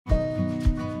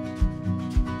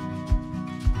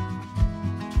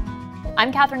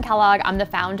I'm Kathryn Kellogg. I'm the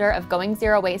founder of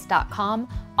GoingZeroWaste.com,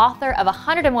 author of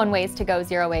 101 Ways to Go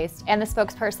Zero Waste, and the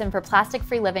spokesperson for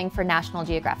plastic-free living for National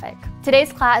Geographic.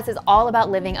 Today's class is all about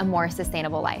living a more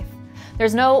sustainable life.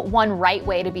 There's no one right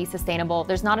way to be sustainable.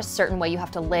 There's not a certain way you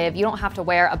have to live. You don't have to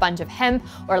wear a bunch of hemp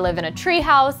or live in a tree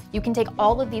house. You can take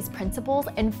all of these principles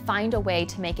and find a way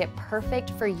to make it perfect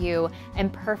for you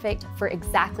and perfect for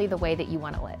exactly the way that you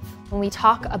want to live. When we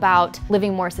talk about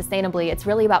living more sustainably, it's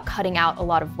really about cutting out a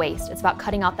lot of waste. It's about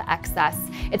cutting out the excess.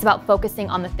 It's about focusing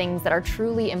on the things that are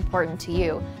truly important to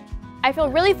you. I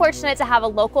feel really fortunate to have a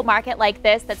local market like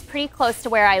this that's pretty close to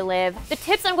where I live. The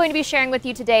tips I'm going to be sharing with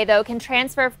you today, though, can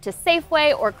transfer to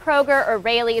Safeway or Kroger or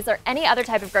Raley's or any other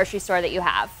type of grocery store that you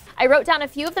have. I wrote down a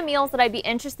few of the meals that I'd be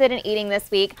interested in eating this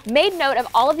week, made note of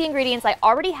all of the ingredients I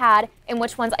already had and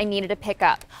which ones I needed to pick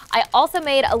up. I also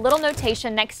made a little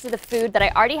notation next to the food that I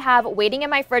already have waiting in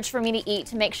my fridge for me to eat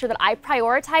to make sure that I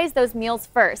prioritize those meals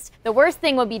first. The worst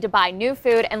thing would be to buy new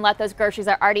food and let those groceries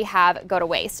I already have go to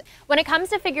waste. When it comes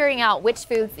to figuring out which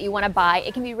foods that you want to buy,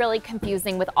 it can be really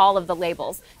confusing with all of the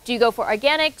labels. Do you go for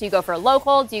organic? Do you go for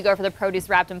local? Do you go for the produce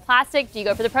wrapped in plastic? Do you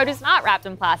go for the produce not wrapped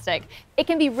in plastic? It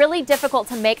can be really difficult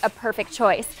to make a perfect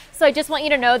choice. So I just want you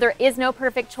to know there is no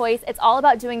perfect choice. It's all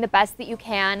about doing the best that you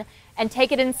can and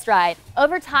take it in stride.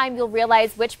 Over time, you'll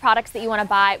realize which products that you want to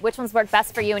buy, which ones work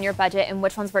best for you and your budget, and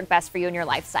which ones work best for you and your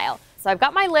lifestyle. So I've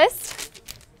got my list,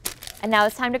 and now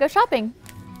it's time to go shopping.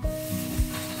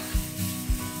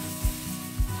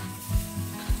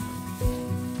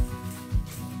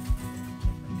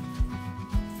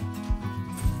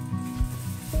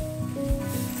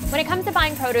 When it comes to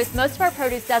buying produce, most of our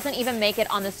produce doesn't even make it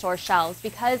on the store shelves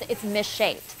because it's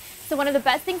misshaped. So one of the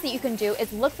best things that you can do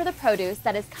is look for the produce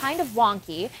that is kind of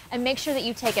wonky and make sure that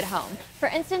you take it home. For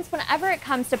instance, whenever it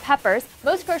comes to peppers,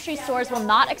 most grocery stores will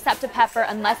not accept a pepper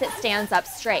unless it stands up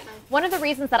straight. One of the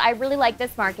reasons that I really like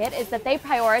this market is that they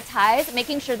prioritize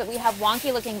making sure that we have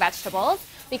wonky looking vegetables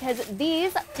because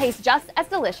these taste just as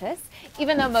delicious,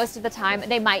 even though most of the time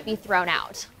they might be thrown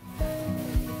out.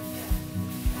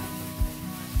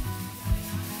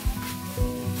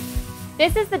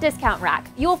 This is the discount rack.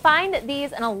 You'll find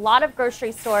these in a lot of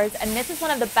grocery stores, and this is one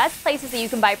of the best places that you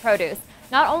can buy produce.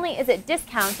 Not only is it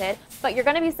discounted, but you're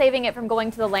going to be saving it from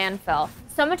going to the landfill.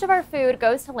 So much of our food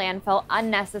goes to landfill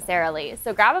unnecessarily.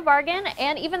 So grab a bargain,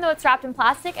 and even though it's wrapped in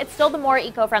plastic, it's still the more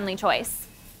eco-friendly choice.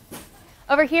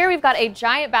 Over here, we've got a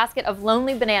giant basket of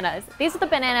lonely bananas. These are the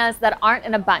bananas that aren't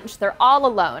in a bunch. They're all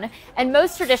alone. And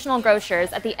most traditional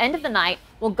grocers at the end of the night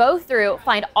will go through,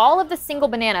 find all of the single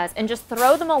bananas and just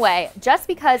throw them away just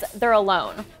because they're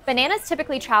alone. Bananas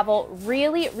typically travel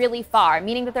really, really far,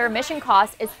 meaning that their emission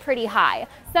cost is pretty high.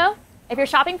 So if you're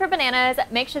shopping for bananas,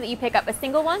 make sure that you pick up a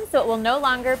single one so it will no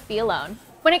longer be alone.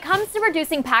 When it comes to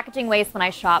reducing packaging waste when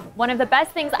I shop, one of the best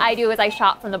things I do is I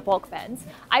shop from the bulk bins.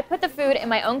 I put the food in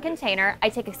my own container, I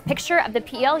take a picture of the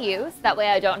PLUs, that way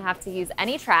I don't have to use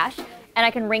any trash, and I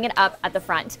can ring it up at the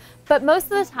front. But most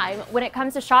of the time, when it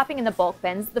comes to shopping in the bulk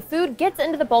bins, the food gets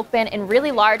into the bulk bin in really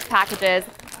large packages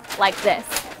like this.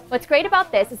 What's great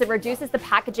about this is it reduces the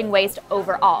packaging waste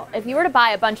overall. If you were to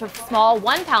buy a bunch of small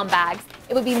 1-pound bags,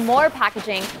 it would be more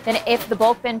packaging than if the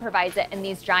bulk bin provides it in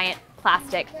these giant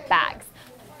plastic bags.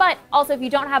 But also, if you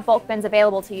don't have bulk bins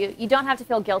available to you, you don't have to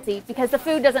feel guilty because the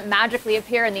food doesn't magically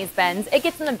appear in these bins. It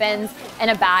gets in the bins in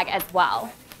a bag as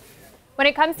well. When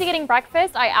it comes to getting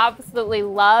breakfast, I absolutely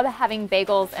love having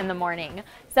bagels in the morning.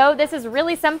 So this is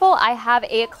really simple. I have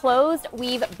a closed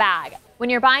weave bag.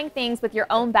 When you're buying things with your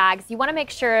own bags, you want to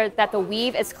make sure that the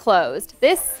weave is closed.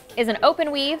 This is an open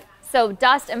weave, so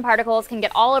dust and particles can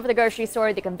get all over the grocery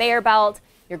store, the conveyor belt,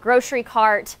 your grocery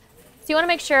cart. So you want to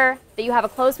make sure that you have a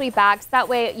closed weave bag so that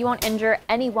way you won't injure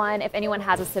anyone if anyone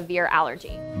has a severe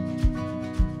allergy.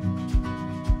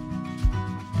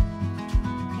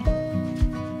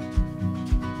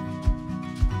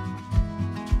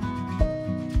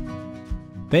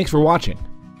 Thanks for watching.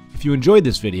 If you enjoyed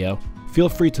this video, feel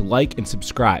free to like and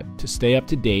subscribe to stay up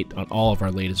to date on all of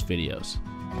our latest videos.